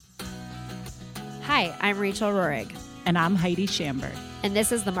Hi, I'm Rachel Rohrig. And I'm Heidi Shambert. And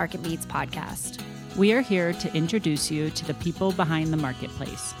this is the Market Meets podcast. We are here to introduce you to the people behind the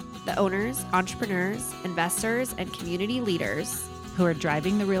marketplace. The owners, entrepreneurs, investors, and community leaders who are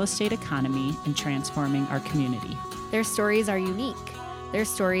driving the real estate economy and transforming our community. Their stories are unique. Their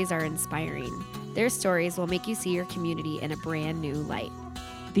stories are inspiring. Their stories will make you see your community in a brand new light.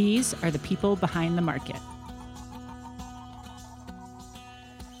 These are the people behind the market.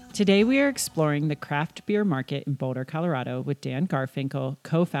 Today we are exploring the craft beer market in Boulder, Colorado with Dan Garfinkel,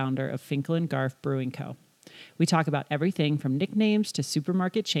 co-founder of Finkel & Garf Brewing Co. We talk about everything from nicknames to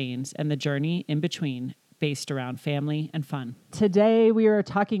supermarket chains and the journey in between, based around family and fun. Today we are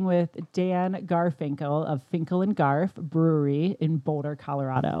talking with Dan Garfinkel of Finkel & Garf Brewery in Boulder,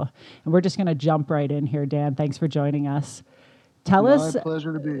 Colorado. And we're just going to jump right in here. Dan, thanks for joining us. My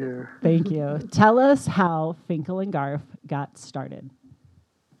pleasure to be here. Thank you. Tell us how Finkel & Garf got started.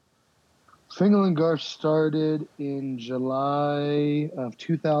 Finkel & Garf started in July of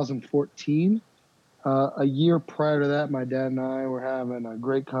 2014. A year prior to that, my dad and I were having a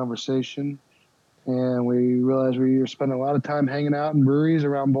great conversation, and we realized we were spending a lot of time hanging out in breweries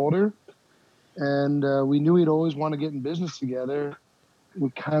around Boulder, and we knew we'd always want to get in business together. We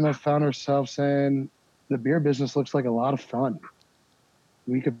kind of found ourselves saying, the beer business looks like a lot of fun.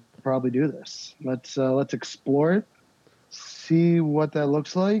 We could probably do this. Let's explore it, see what that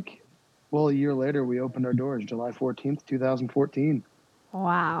looks like. Well, a year later, we opened our doors, July 14th, 2014.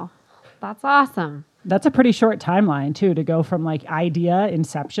 Wow. That's awesome. That's a pretty short timeline, too, to go from like idea,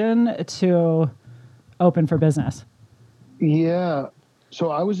 inception, to open for business. Yeah.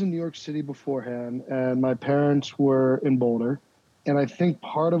 So I was in New York City beforehand, and my parents were in Boulder. And I think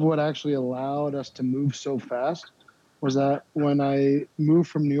part of what actually allowed us to move so fast was that when I moved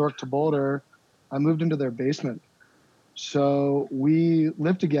from New York to Boulder, I moved into their basement. So we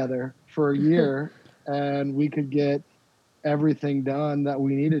lived together for a year and we could get everything done that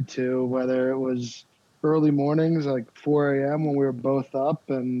we needed to, whether it was early mornings, like 4 a.m. when we were both up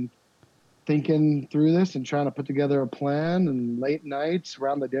and thinking through this and trying to put together a plan, and late nights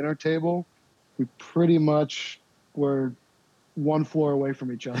around the dinner table. We pretty much were one floor away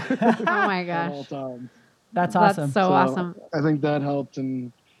from each other. Oh my gosh. At all times. That's awesome. That's so awesome. I think that helped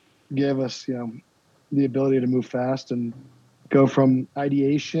and gave us, the ability to move fast and go from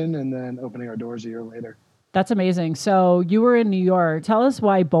ideation and then opening our doors a year later. That's amazing. So you were in New York. Tell us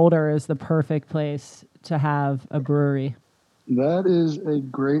why Boulder is the perfect place to have a brewery. That is a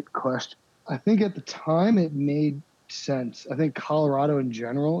great question. I think at the time it made sense. I think Colorado in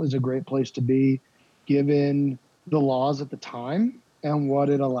general is a great place to be, given the laws at the time and what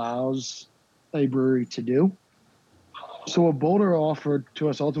it allows a brewery to do. So what Boulder offered to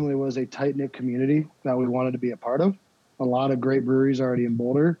us ultimately was a tight-knit community that we wanted to be a part of. A lot of great breweries already in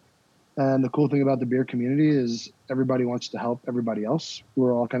Boulder. And the cool thing about the beer community is everybody wants to help everybody else.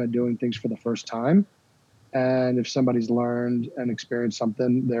 We're all kind of doing things for the first time. And if somebody's learned and experienced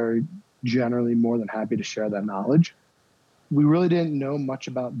something, they're generally more than happy to share that knowledge. We really didn't know much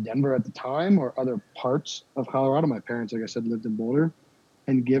about Denver at the time or other parts of Colorado. My parents, like I said, lived in Boulder.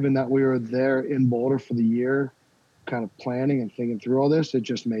 And given that we were there in Boulder for the year, kind of planning and thinking through all this, it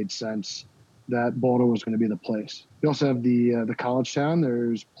just made sense that Boulder was going to be the place. We also have the college town.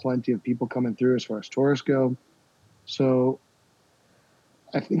 There's plenty of people coming through as far as tourists go. So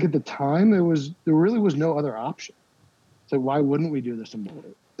I think at the time there really was no other option. So why wouldn't we do this in Boulder?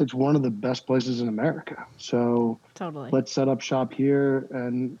 It's one of the best places in America. So Totally. Let's set up shop here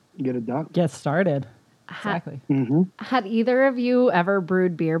and get it done. Get started. Exactly. Had either of you ever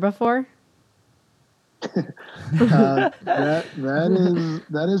brewed beer before? That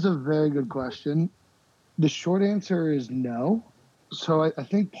is a very good question. The short answer is no. So I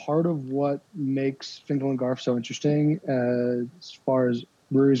think part of what makes Finkel & Garf so interesting as far as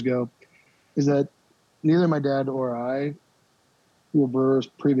breweries go is that neither my dad or I were brewers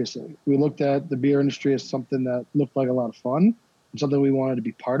previously. We looked at the beer industry as something that looked like a lot of fun and something we wanted to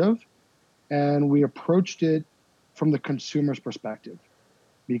be part of. And we approached it from the consumer's perspective,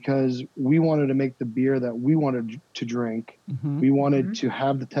 because we wanted to make the beer that we wanted to drink. Mm-hmm. We wanted to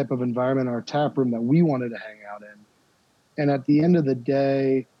have the type of environment in our tap room that we wanted to hang out in. And at the end of the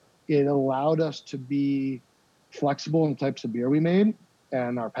day, it allowed us to be flexible in the types of beer we made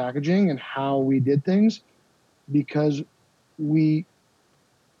and our packaging and how we did things, because we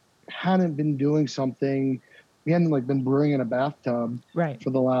hadn't been doing something. We hadn't been brewing in a bathtub for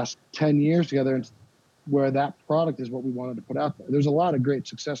the last 10 years together, and where that product is what we wanted to put out there. There's a lot of great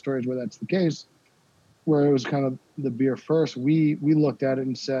success stories where that's the case, where it was kind of the beer first. We looked at it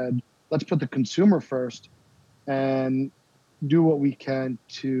and said, let's put the consumer first and do what we can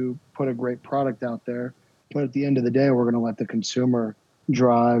to put a great product out there. But at the end of the day, we're going to let the consumer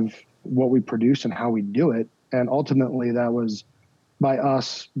drive what we produce and how we do it. And ultimately, that was by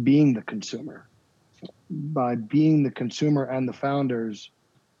us being the consumer. By being the consumer and the founders,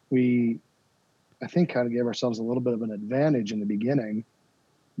 we, I think, kind of gave ourselves a little bit of an advantage in the beginning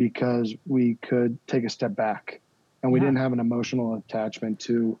because we could take a step back and we didn't have an emotional attachment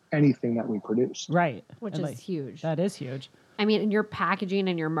to anything that we produced. Right. Which And is huge. That is huge. I mean, and your packaging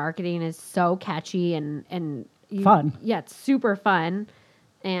and your marketing is so catchy and Fun. Yeah, it's super fun.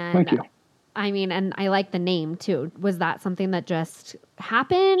 And Thank you. I mean, and I like the name too. Was that something that just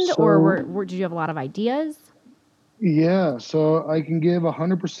happened, So- or did you have a lot of ideas? Yeah, so I can give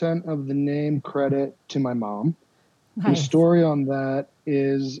 100% of the name credit to my mom. The Nice. story on that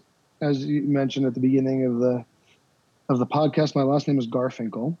is, as you mentioned at the beginning of the podcast, my last name is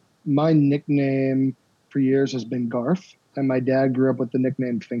Garfinkel. My nickname for years has been Garf, and my dad grew up with the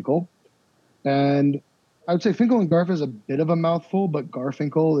nickname Finkel. And I would say Finkel and Garf is a bit of a mouthful, but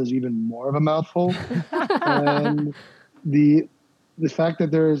Garfinkel is even more of a mouthful. And the fact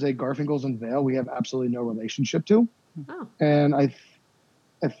that there is a Garfinkel's in Vail, we have absolutely no relationship to. Oh, And I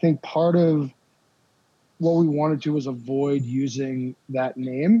think part of what we wanted to was avoid using that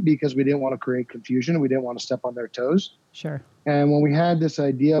name because we didn't want to create confusion. We didn't want to step on their toes. Sure. And when we had this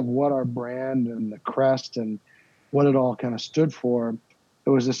idea of what our brand and the crest and what it all kind of stood for, it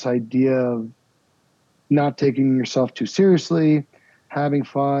was this idea of not taking yourself too seriously, having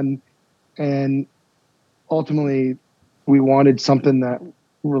fun, and ultimately we wanted something that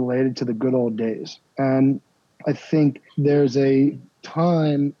related to the good old days. And I think there's a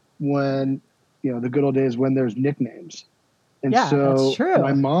time when, the good old days when there's nicknames. And Yeah, so that's true.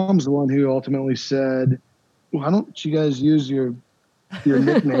 my mom's the one who ultimately said, why don't you guys use your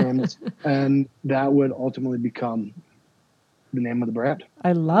nicknames? And that would ultimately become the name of the brand.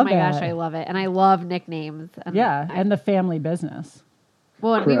 I love it. oh my gosh, I love it, and I love nicknames. And and the family business.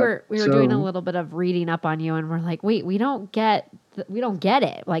 well, and we were Correct. doing a So- little bit of reading up on you, and we're like, wait, we don't get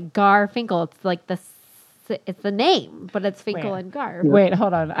it. Like Garfinkel, it's like it's the name, but it's Finkel Wait. and Gar. Wait,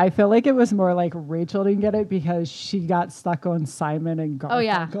 hold on. I feel like it was more like Rachel didn't get it because she got stuck on Simon and Garfunkel. Oh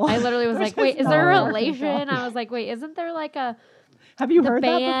yeah, I literally was like, wait, is there a relation? I was like, wait, isn't there like a Have you the heard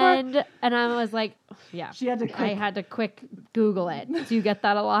that before? band? And I was like, yeah. She had to I had to quick Google it. Do you get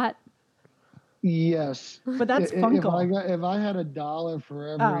that a lot? Yes. But that's If Funkel. if I had $1 for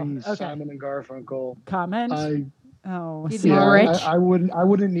every okay. Simon and Garfunkel, Comment? I You'd see be that? rich. I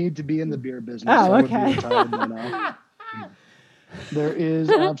wouldn't need to be in the beer business. Oh, I okay. would be retired by now. There is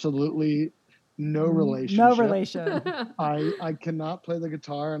absolutely no relationship. No relation. I cannot play the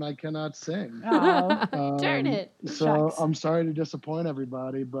guitar and I cannot sing. Oh. Darn it. So Shucks. I'm sorry to disappoint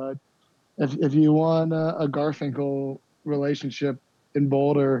everybody, but if you want a Garfinkel relationship in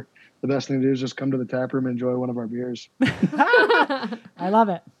Boulder, the best thing to do is just come to the tap room and enjoy one of our beers. I love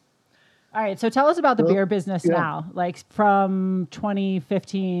it. All right, so tell us about the Well, beer business yeah. now. Like from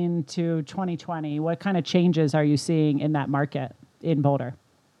 2015 to 2020, what kind of changes are you seeing in that market in Boulder?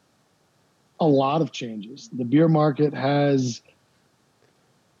 A lot of changes. The beer market has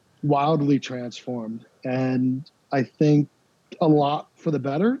wildly transformed, and I think a lot for the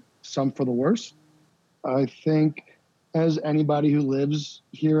better, some for the worse. I think as anybody who lives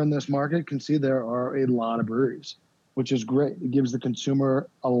here in this market can see, there are a lot of breweries, which is great. It gives the consumer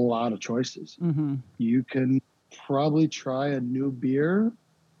a lot of choices. Mm-hmm. You can probably try a new beer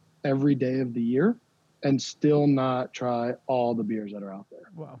every day of the year and still not try all the beers that are out there.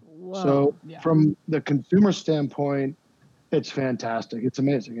 Whoa. So Yeah. from the consumer standpoint, it's fantastic. It's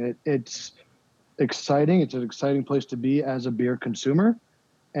amazing. It's exciting. It's an exciting place to be as a beer consumer.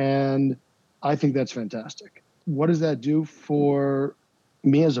 And I think that's fantastic. What does that do for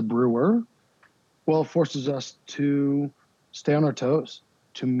me as a brewer? Well, it forces us to stay on our toes,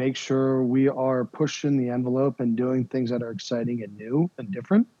 to make sure we are pushing the envelope and doing things that are exciting and new and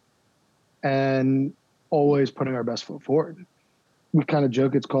different, and always putting our best foot forward. We kind of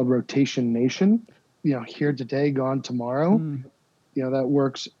joke it's called Rotation Nation. Here today, gone tomorrow. That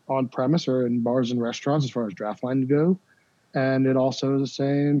works on premise or in bars and restaurants as far as draft lines go. And it also is the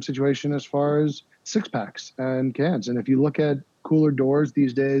same situation as far as six packs and cans. And if you look at cooler doors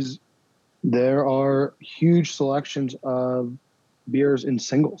these days, there are huge selections of beers in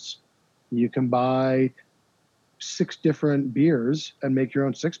singles. You can buy 6 different beers and make your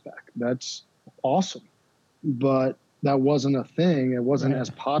own 6-pack. That's awesome. But that wasn't a thing. It wasn't as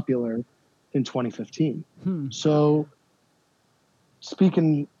popular in 2015. So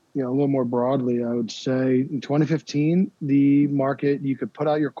speaking, a little more broadly, I would say in 2015, the market, you could put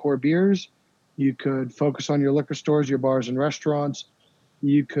out your core beers, You could focus on your liquor stores, your bars and restaurants.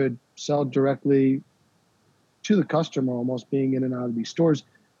 You could sell directly to the customer, almost being in and out of these stores.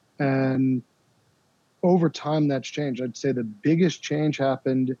 And over time, that's changed. I'd say the biggest change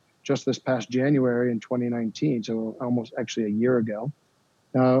happened just this past January in 2019, so almost actually a year ago,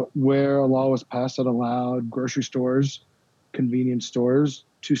 where a law was passed that allowed grocery stores, convenience stores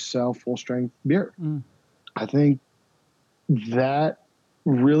to sell full-strength beer. I think that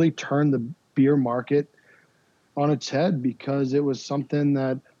really turned the beer market on its head, because it was something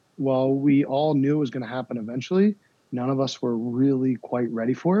that, while we all knew was going to happen eventually, none of us were really quite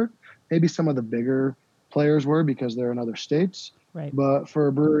ready for it. Maybe some of the bigger players were because they're in other states. Right. But for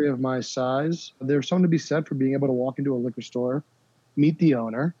a brewery of my size, there's something to be said for being able to walk into a liquor store, meet the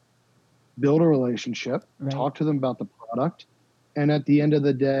owner, build a relationship, Right. talk to them about the product. And at the end of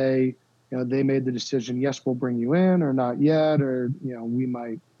the day, they made the decision, yes, we'll bring you in, or not yet, or, we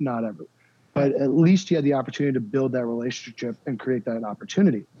might not ever. But at least you had the opportunity to build that relationship and create that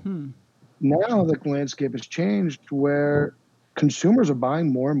opportunity. Now the landscape has changed, where consumers are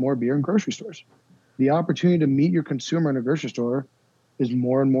buying more and more beer in grocery stores. The opportunity to meet your consumer in a grocery store is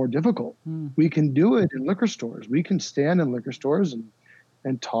more and more difficult. We can do it in liquor stores. We can stand in liquor stores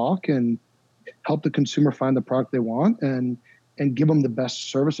and talk and help the consumer find the product they want and give them the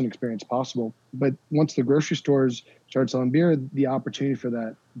best service and experience possible. But once the grocery stores started selling beer, the opportunity for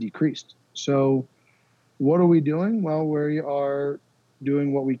that decreased. So what are we doing? Well, we are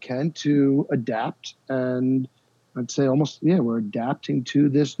doing what we can to adapt, and I'd say we're adapting to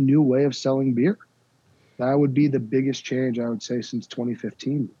this new way of selling beer. That would be the biggest change, I would say, since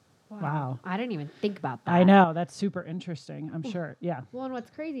 2015. Wow. I didn't even think about that. I know. That's super interesting. I'm sure. Yeah. Well, and what's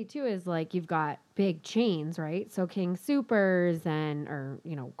crazy too is you've got big chains, right? So King Soopers or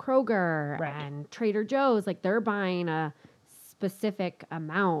Kroger and Trader Joe's, they're buying a specific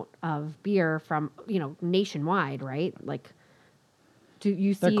amount of beer from, nationwide, right? Do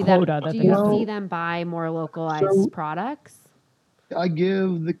you see see them buy more localized products? I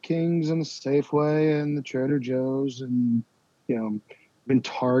give the Kings and the Safeway and the Trader Joe's and, in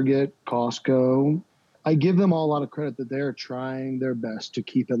Target, Costco, I give them all a lot of credit that they're trying their best to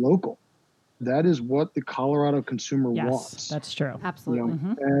keep it local. That is what the Colorado consumer wants. That's true. Absolutely.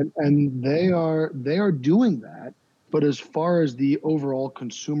 And they are doing that. But as far as the overall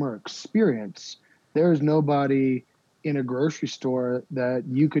consumer experience, there is nobody in a grocery store that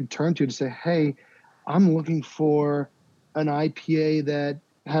you could turn to say, hey, I'm looking for an IPA that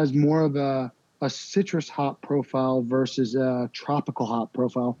has more of a citrus hop profile versus a tropical hop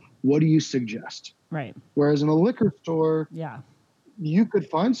profile. What do you suggest? Right. Whereas in a liquor store, you could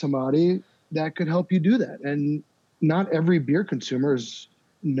find somebody that could help you do that. And not every beer consumer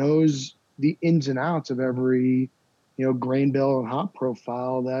knows the ins and outs of every, grain bill and hop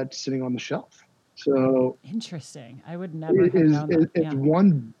profile that's sitting on the shelf. So interesting. I would never have known that. Is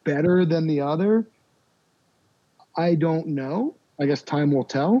one better than the other? I don't know. I guess time will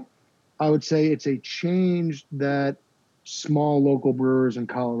tell. I would say it's a change that small local brewers in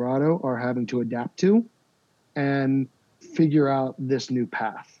Colorado are having to adapt to and figure out this new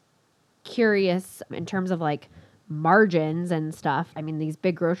path. Curious in terms of margins and stuff. I mean, these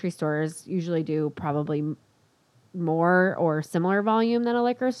big grocery stores usually do probably more or similar volume than a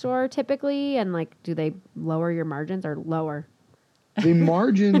liquor store typically. And do they lower your margins or lower? The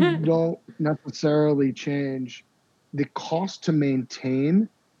margins don't necessarily change. The cost to maintain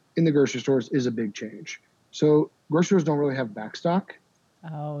in the grocery stores is a big change. So grocery stores don't really have backstock.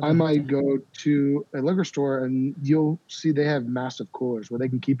 I might go to a liquor store and you'll see they have massive coolers where they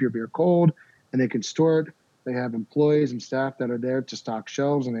can keep your beer cold and they can store it. They have employees and staff that are there to stock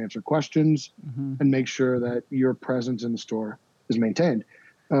shelves and answer questions and make sure that your presence in the store is maintained.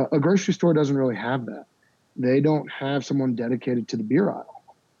 A grocery store doesn't really have that. They don't have someone dedicated to the beer aisle.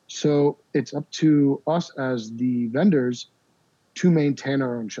 So it's up to us as the vendors to maintain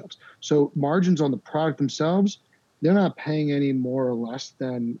our own shelves. So margins on the product themselves, they're not paying any more or less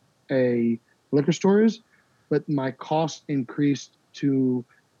than a liquor store is, but my cost increased to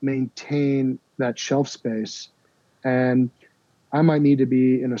maintain that shelf space. And I might need to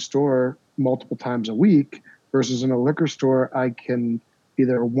be in a store multiple times a week versus in a liquor store, I can be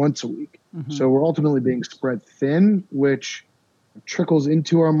there once a week. So we're ultimately being spread thin, which trickles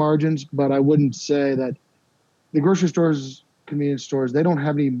into our margins, but I wouldn't say that the grocery stores, convenience stores, they don't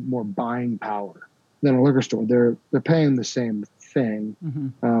have any more buying power than a liquor store. They're paying the same thing.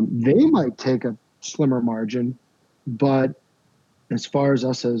 They might take a slimmer margin, but as far as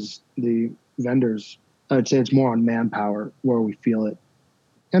us as the vendors, I'd say it's more on manpower where we feel it.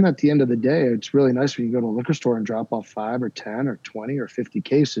 And at the end of the day, it's really nice when you go to a liquor store and drop off 5 or 10 or 20 or 50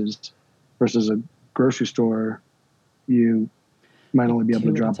 cases versus a grocery store, you might only be able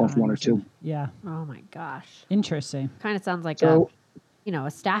to drop off one or two. Yeah. Oh my gosh. Interesting. Kind of sounds like So, a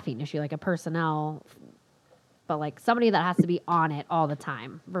staffing issue, like a personnel, but like somebody that has to be on it all the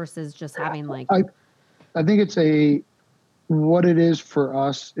time versus just having like. I think what it is for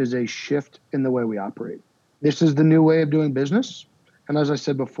us is a shift in the way we operate. This is the new way of doing business. And as I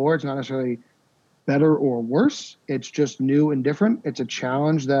said before, it's not necessarily better or worse. It's just new and different. It's a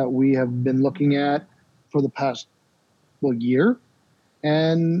challenge that we have been looking at for the past year.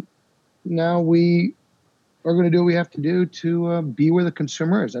 And now we are going to do what we have to do to be where the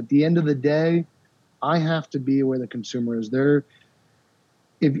consumer is. At the end of the day, I have to be where the consumer is.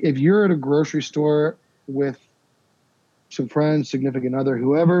 If you're at a grocery store with some friends, significant other,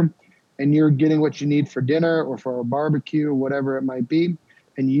 whoever, and you're getting what you need for dinner or for a barbecue or whatever it might be,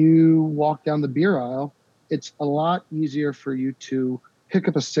 and you walk down the beer aisle, it's a lot easier for you to pick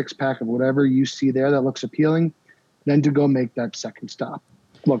up a 6-pack of whatever you see there that looks appealing than to go make that second stop.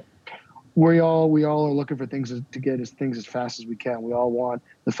 Look, we all are looking for things to get things as fast as we can. We all want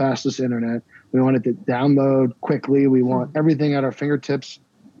the fastest internet. We want it to download quickly. We want everything at our fingertips.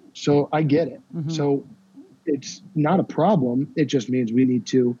 So I get it. Mm-hmm. So it's not a problem. It just means we need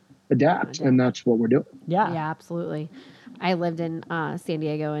to adapt, and that's what we're doing. Yeah, absolutely. I lived in San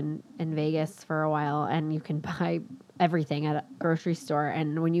Diego and Vegas for a while, and you can buy everything at a grocery store.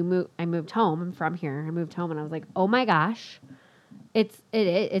 And when I moved home. I'm from here. I moved home, and I was like, oh my gosh, it's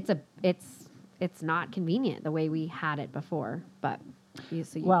not convenient the way we had it before. But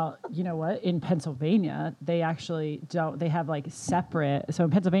well, you know what? In Pennsylvania, they actually don't. They have like separate. So in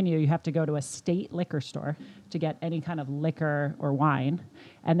Pennsylvania, you have to go to a state liquor store to get any kind of liquor or wine,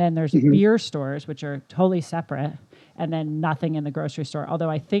 and then there's beer stores, which are totally separate, and then nothing in the grocery store. Although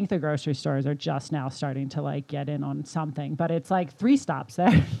I think the grocery stores are just now starting to like get in on something, but it's like 3 stops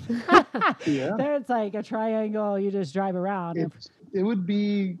there. Yeah. There it's like a triangle. You just drive around. It would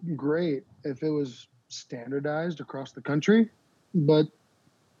be great if it was standardized across the country, but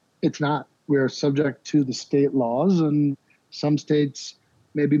it's not. We're subject to the state laws, and some states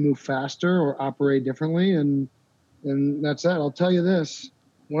maybe move faster or operate differently, and that's that. I'll tell you this.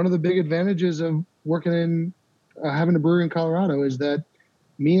 One of the big advantages of working in having a brewery in Colorado is that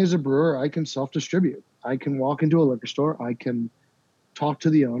me as a brewer, I can self-distribute. I can walk into a liquor store. I can talk to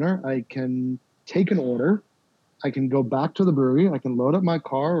the owner. I can take an order. I can go back to the brewery. I can load up my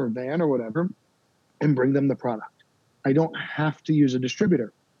car or van or whatever and bring them the product. I don't have to use a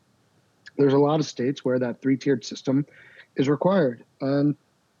distributor. There's a lot of states where that 3-tiered system is required.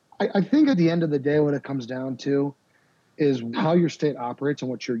 I think at the end of the day, what it comes down to is how your state operates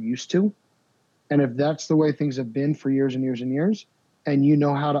and what you're used to. And if that's the way things have been for years and years and years, and you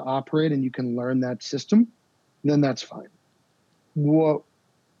know how to operate and you can learn that system, then that's fine. What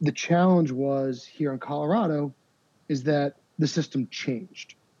the challenge was here in Colorado is that the system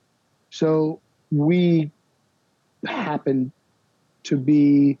changed. So we happened to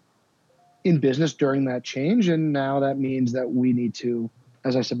be in business during that change, and now that means that we need to,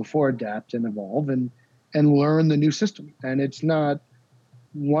 as I said before, adapt and evolve and learn the new system. And it's not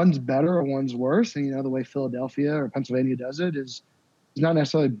one's better or one's worse. And the way Philadelphia or Pennsylvania does it is not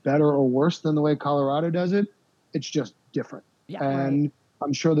necessarily better or worse than the way Colorado does it. It's just different. Yeah, and right.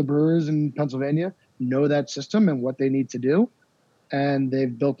 I'm sure the brewers in Pennsylvania know that system and what they need to do, and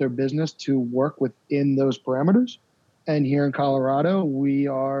they've built their business to work within those parameters. And here in Colorado, we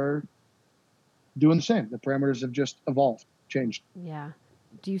are doing the same. The parameters have just evolved, changed. Yeah.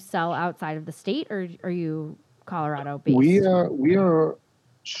 Do you sell outside of the state, or are you Colorado based? We are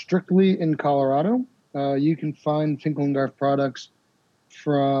strictly in Colorado. You can find Finkel and Garf products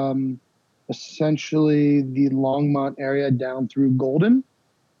from essentially the Longmont area down through Golden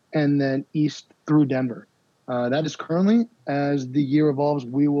and then east through Denver. That is currently, as the year evolves,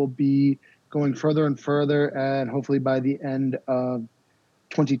 we will be going further and further, and hopefully by the end of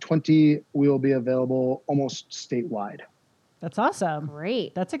 2020, we will be available almost statewide. That's awesome.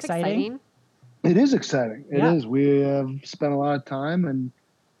 Great. That's exciting. It is exciting. It is. We have spent a lot of time and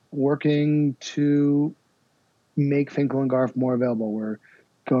working to make Finkel and Garf more available. We're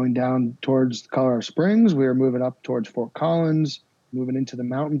going down towards Colorado Springs. We are moving up towards Fort Collins, moving into the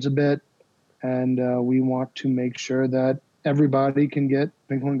mountains a bit. And we want to make sure that everybody can get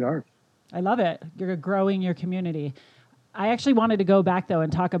Finkel and Garf. I love it. You're growing your community. I actually wanted to go back, though,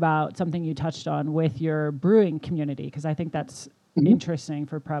 and talk about something you touched on with your brewing community, because I think that's interesting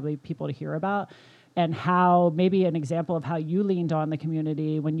for probably people to hear about, and how maybe an example of how you leaned on the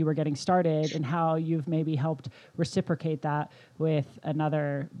community when you were getting started and how you've maybe helped reciprocate that with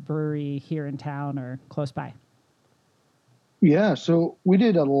another brewery here in town or close by. Yeah, so we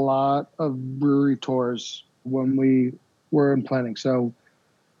did a lot of brewery tours when we were in planning. So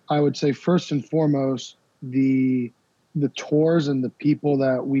I would say first and foremost, the tours and the people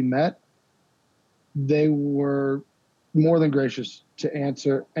that we met, they were more than gracious to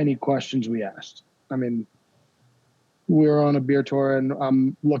answer any questions we asked. I mean, we were on a beer tour and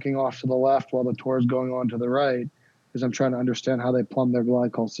I'm looking off to the left while the tour is going on to the right because I'm trying to understand how they plumb their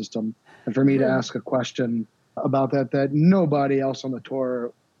glycol system. And for me to ask a question about that nobody else on the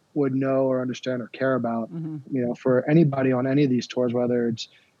tour would know or understand or care about, for anybody on any of these tours, whether it's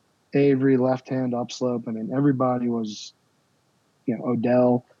Avery, left hand upslope, I mean, everybody was,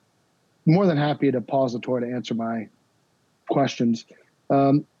 Odell, more than happy to pause the tour to answer my questions.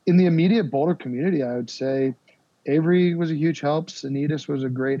 In the immediate Boulder community, I would say Avery was a huge help. Sanitas was a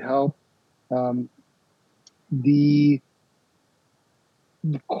great help. The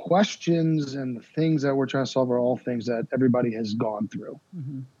questions and the things that we're trying to solve are all things that everybody has gone through.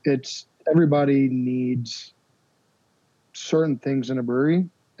 It's everybody needs certain things in a brewery,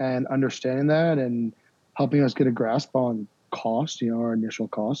 and understanding that and helping us get a grasp on cost, our initial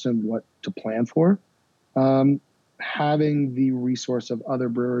costs and what to plan for. Having the resource of other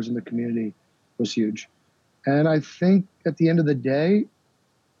brewers in the community was huge. And I think at the end of the day,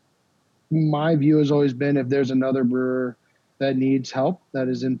 my view has always been if there's another brewer that needs help, that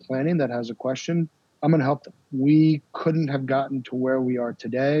is in planning, that has a question, I'm going to help them. We couldn't have gotten to where we are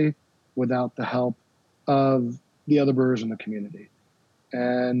today without the help of the other brewers in the community.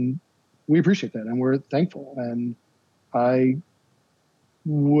 And we appreciate that and we're thankful. And I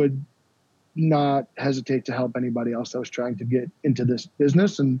would not hesitate to help anybody else that was trying to get into this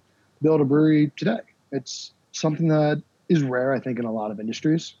business and build a brewery today. It's something that is rare, I think, in a lot of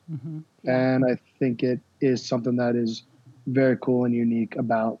industries. And I think it is something that is very cool and unique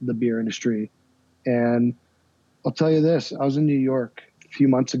about the beer industry. And I'll tell you this, I was in New York a few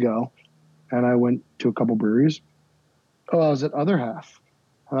months ago and I went to a couple breweries. I was at Other Half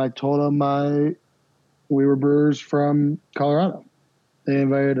and I told them we were brewers from Colorado. They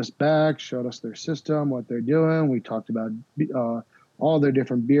invited us back, showed us their system, what they're doing. We talked about all their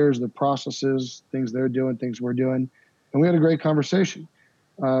different beers, their processes, things they're doing, things we're doing. And we had a great conversation.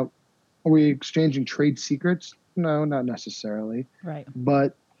 Are we exchanging trade secrets? No, not necessarily. Right.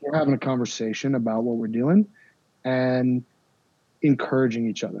 But we're having a conversation about what we're doing and encouraging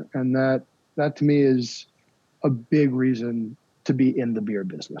each other. And that to me is a big reason to be in the beer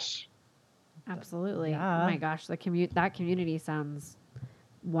business. Absolutely. Yeah. Oh my gosh, that community sounds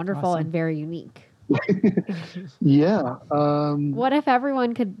wonderful Awesome. and very unique. Yeah. What if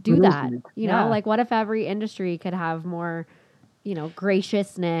everyone could do it is that? unique. You know, like what if every industry could have more,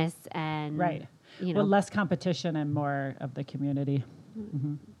 graciousness and Right. Well, less competition and more of the community.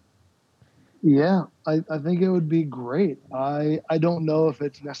 Yeah, I think it would be great. I don't know if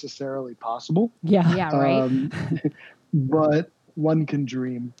it's necessarily possible. Yeah. Yeah, right. But one can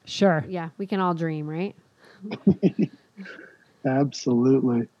dream. Sure. Yeah, we can all dream, right?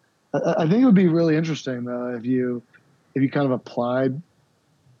 Absolutely. I think it would be really interesting though if you kind of applied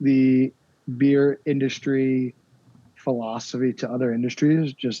the beer industry philosophy to other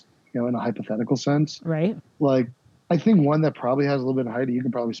industries, just in a hypothetical sense. Right. Like, I think one that probably has a little bit of Heidi, you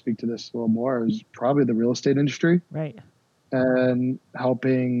can probably speak to this a little more, is probably the real estate industry. Right. And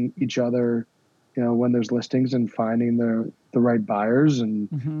helping each other, when there's listings and finding the right buyers. And,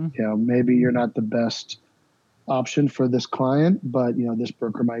 maybe you're not the best option for this client, but, this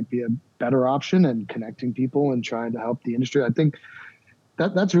broker might be a better option, and connecting people and trying to help the industry. I think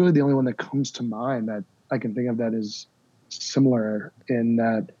that's really the only one that comes to mind that I can think of that is similar in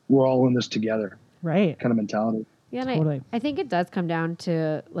that we're all in this together. Right. Kind of mentality. Yeah, and Totally. I think it does come down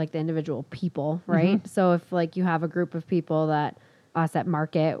to like the individual people, right? So if like you have a group of people that us at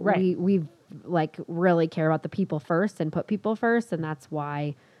Market, Right. we like really care about the people first and put people first, and that's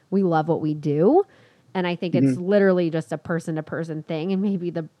why we love what we do. And I think it's literally just a person to person thing, and maybe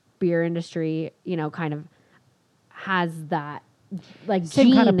the beer industry, kind of has that like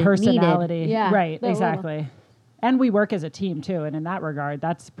Same kind of gene personality. needed. Yeah, Right. that little- Exactly. And we work as a team too. And in that regard,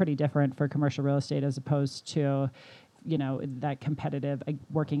 that's pretty different for commercial real estate as opposed to, that competitive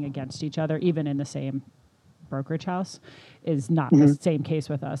working against each other, even in the same brokerage house, is not the same case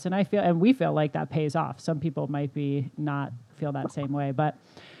with us. And we feel like that pays off. Some people might not feel that same way, but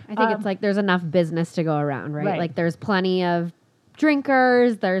I think it's like there's enough business to go around, right? Right. Like there's plenty of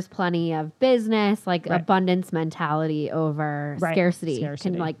drinkers, there's plenty of business, like Right. abundance mentality over Right. scarcity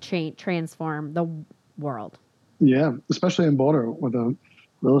Scarcity. can like transform the world. Yeah, especially in Boulder with a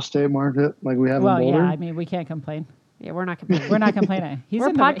real estate market like we have in Boulder. yeah, I mean, we can't complain. Yeah, we're not complaining. We're not complaining. He's We're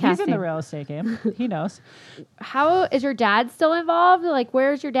in the podcasting. real estate game. He knows. How is your dad still involved? Like,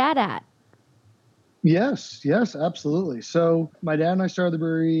 where's your dad at? Yes, absolutely. So my dad and I started the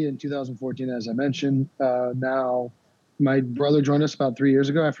brewery in 2014, as I mentioned. Now, my brother joined us about 3 years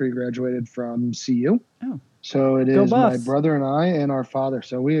ago after he graduated from CU. Oh. So it Go is Buffs. my brother and I and our father.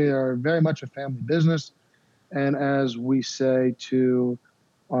 So we are very much a family business. And as we say to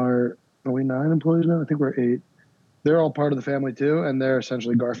are we 9 employees now? I think we're 8. They're all part of the family too, and they're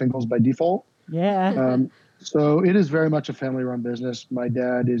essentially Garfinkels by default. Yeah. So it is very much a family-run business. My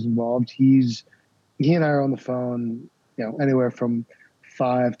dad is involved. He and I are on the phone, anywhere from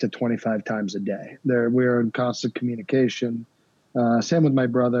 5 to 25 times a day. We're in constant communication. Same with my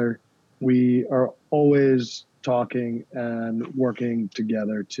brother. We are always talking and working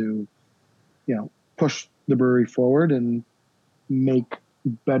together to, push the brewery forward and make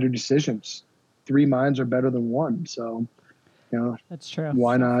better decisions. 3 minds are better than one. So, That's true.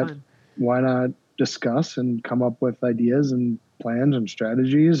 Why not discuss and come up with ideas and plans and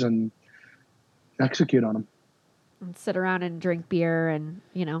strategies and execute on them. And sit around and drink beer and,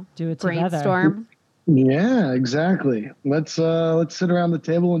 do it brainstorm. Together. Yeah, exactly. Let's sit around the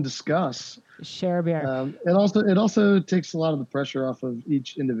table and discuss. Share a beer. It also takes a lot of the pressure off of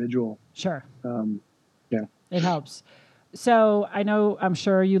each individual. Sure. Yeah. It helps. So I'm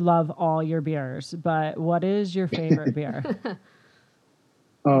sure you love all your beers, but what is your favorite beer?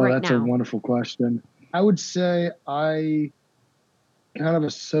 That's a wonderful question. I would say I kind of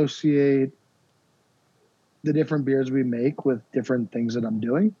associate the different beers we make with different things that I'm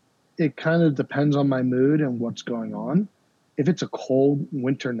doing. It kind of depends on my mood and what's going on. If it's a cold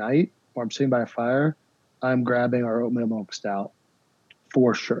winter night or I'm sitting by a fire, I'm grabbing our oatmeal milk stout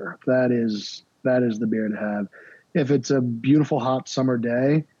for sure. That is the beer to have. If it's a beautiful hot summer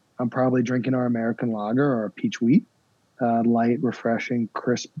day, I'm probably drinking our American lager or our peach wheat, light, refreshing,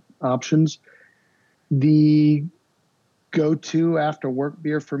 crisp options. The go-to after work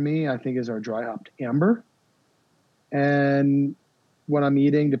beer for me, I think, is our dry hopped amber. And when I'm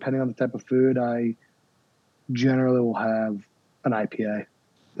eating, depending on the type of food, I generally will have an IPA.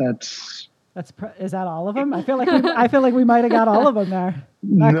 Is that all of them? I feel like we might have got all of them there.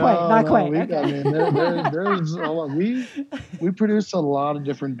 Not quite. Okay. I mean, there's a lot. We produce a lot of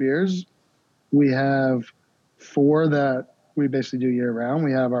different beers. We have 4 that we basically do year round.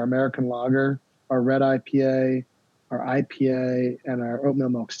 We have our American lager, our red IPA, our IPA, and our oatmeal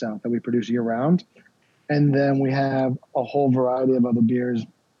milk stout that we produce year round. And then we have a whole variety of other beers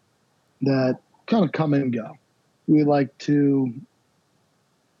that kind of come and go. We like to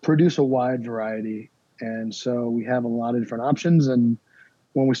produce a wide variety. And so we have a lot of different options. And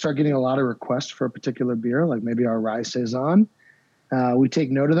when we start getting a lot of requests for a particular beer, like maybe our Rye Saison, we take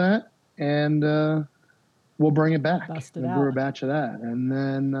note of that and we'll bring it back. We'll brew a batch of that. And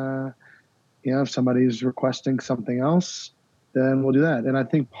then, if somebody's requesting something else, then we'll do that. And I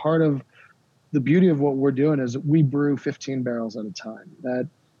think part of the beauty of what we're doing is we brew 15 barrels at a time. That,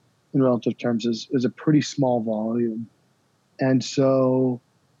 in relative terms, is a pretty small volume. And so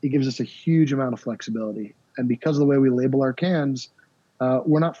it gives us a huge amount of flexibility. And because of the way we label our cans,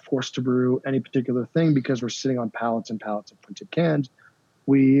 we're not forced to brew any particular thing because we're sitting on pallets and pallets of printed cans.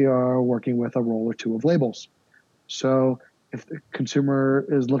 We are working with a roll or 2 of labels. So if the consumer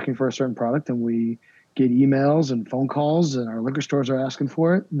is looking for a certain product and we get emails and phone calls and our liquor stores are asking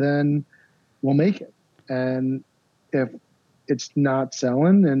for it, then we'll make it. And if it's not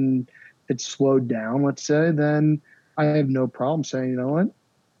selling and it's slowed down, let's say, then I have no problem saying, you know what,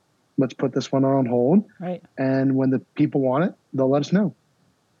 let's put this one on hold. Right. And when the people want it, they'll let us know.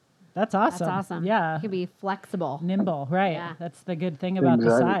 That's awesome. That's awesome. Yeah. It can be flexible. Nimble, right. Yeah. That's the good thing about the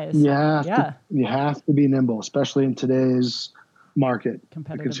size. You have to be nimble, especially in today's market.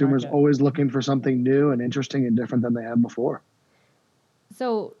 The consumer's always looking for something new and interesting and different than they had before.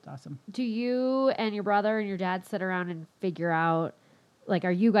 So awesome. Do you and your brother and your dad sit around and figure out, like,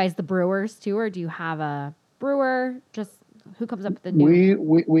 are you guys the brewers too, or do you have a brewer? Just who comes up with the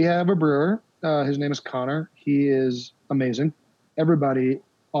new? We have a brewer. His name is Connor. He is amazing. Everybody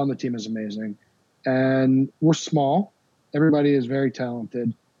on the team is amazing. And we're small. Everybody is very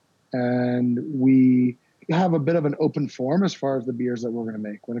talented. And we have a bit of an open form as far as the beers that we're going to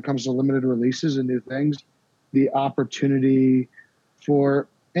make. When it comes to limited releases and new things, the opportunity for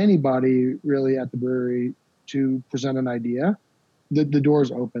anybody really at the brewery to present an idea, the door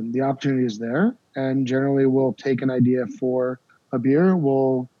is open. The opportunity is there. And generally we'll take an idea for a beer,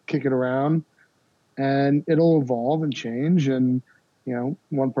 we'll kick it around, and it'll evolve and change. And,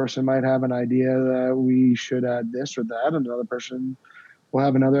 one person might have an idea that we should add this or that. Another person we'll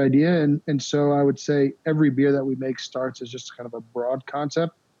have another idea. And so I would say every beer that we make starts as just kind of a broad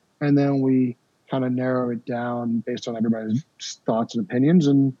concept. And then we kind of narrow it down based on everybody's thoughts and opinions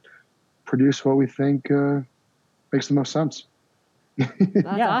and produce what we think makes the most sense. That's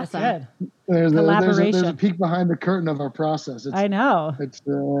awesome. That's good. There's a peek behind the curtain of our process. I know. It's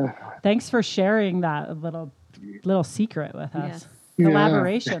thanks for sharing that little secret with us. Yes.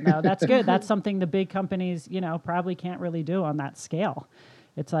 Collaboration, though, that's good. That's something the big companies, probably can't really do on that scale.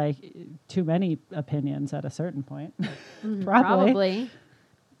 It's like too many opinions at a certain point. Probably.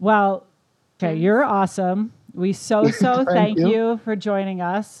 Well, okay, you're awesome. We so thank you for joining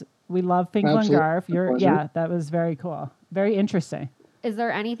us. We love Finkel and Garf. That was very cool. Very interesting. Is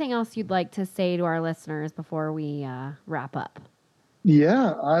there anything else you'd like to say to our listeners before we wrap up?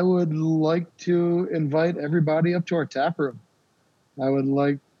 Yeah, I would like to invite everybody up to our tap room. I would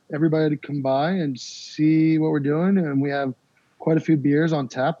like everybody to come by and see what we're doing. And we have quite a few beers on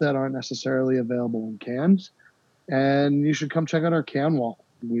tap that aren't necessarily available in cans. And you should come check out our can wall.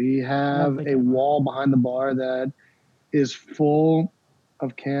 We have a wall behind the bar that is full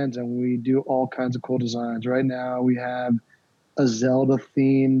of cans, and we do all kinds of cool designs. Right now we have a Zelda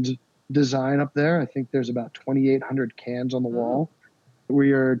themed design up there. I think there's about 2,800 cans on the wall.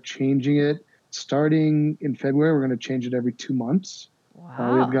 We are changing it starting in February. We're going to change it every 2 months.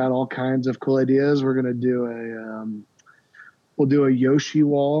 Wow. We've got all kinds of cool ideas. We're going to do we'll do a Yoshi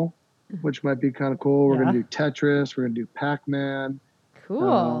wall, which might be kind of cool. We're going to do Tetris. We're going to do Pac-Man.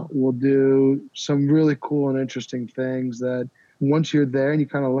 Cool. We'll do some really cool and interesting things that once you're there and you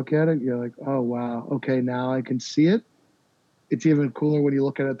kind of look at it, you're like, oh, wow. Okay, now I can see it. It's even cooler when you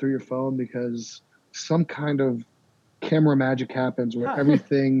look at it through your phone because some kind of camera magic happens where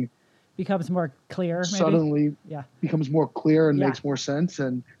everything becomes more clear. Maybe? Suddenly becomes more clear and makes more sense.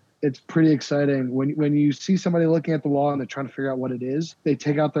 And it's pretty exciting when you see somebody looking at the wall and they're trying to figure out what it is. They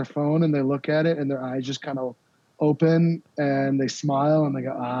take out their phone and they look at it and their eyes just kind of open and they smile and they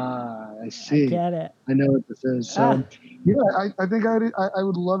go, I see. I get it. I know what this is. So I think I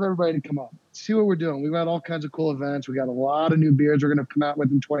would love everybody to come up, see what we're doing. We've got all kinds of cool events. We got a lot of new beers we're going to come out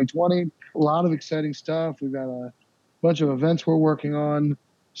with in 2020. A lot of exciting stuff. We've got a bunch of events we're working on.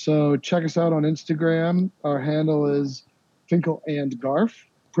 So check us out on Instagram. Our handle is Finkel and Garf.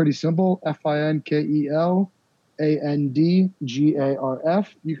 Pretty simple. FINKEL ANDGARF.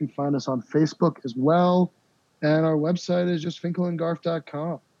 You can find us on Facebook as well. And our website is just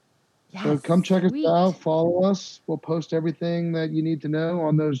finkelandgarf.com. Yes, so come check us out, follow us. We'll post everything that you need to know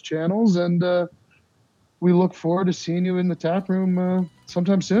on those channels. And we look forward to seeing you in the tap room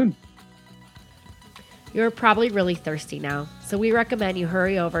sometime soon. You're probably really thirsty now, so we recommend you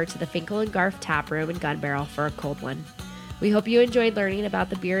hurry over to the Finkel and Garf tap room in Gun Barrel for a cold one. We hope you enjoyed learning about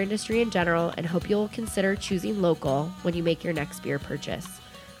the beer industry in general and hope you'll consider choosing local when you make your next beer purchase.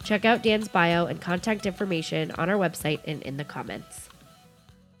 Check out Dan's bio and contact information on our website and in the comments.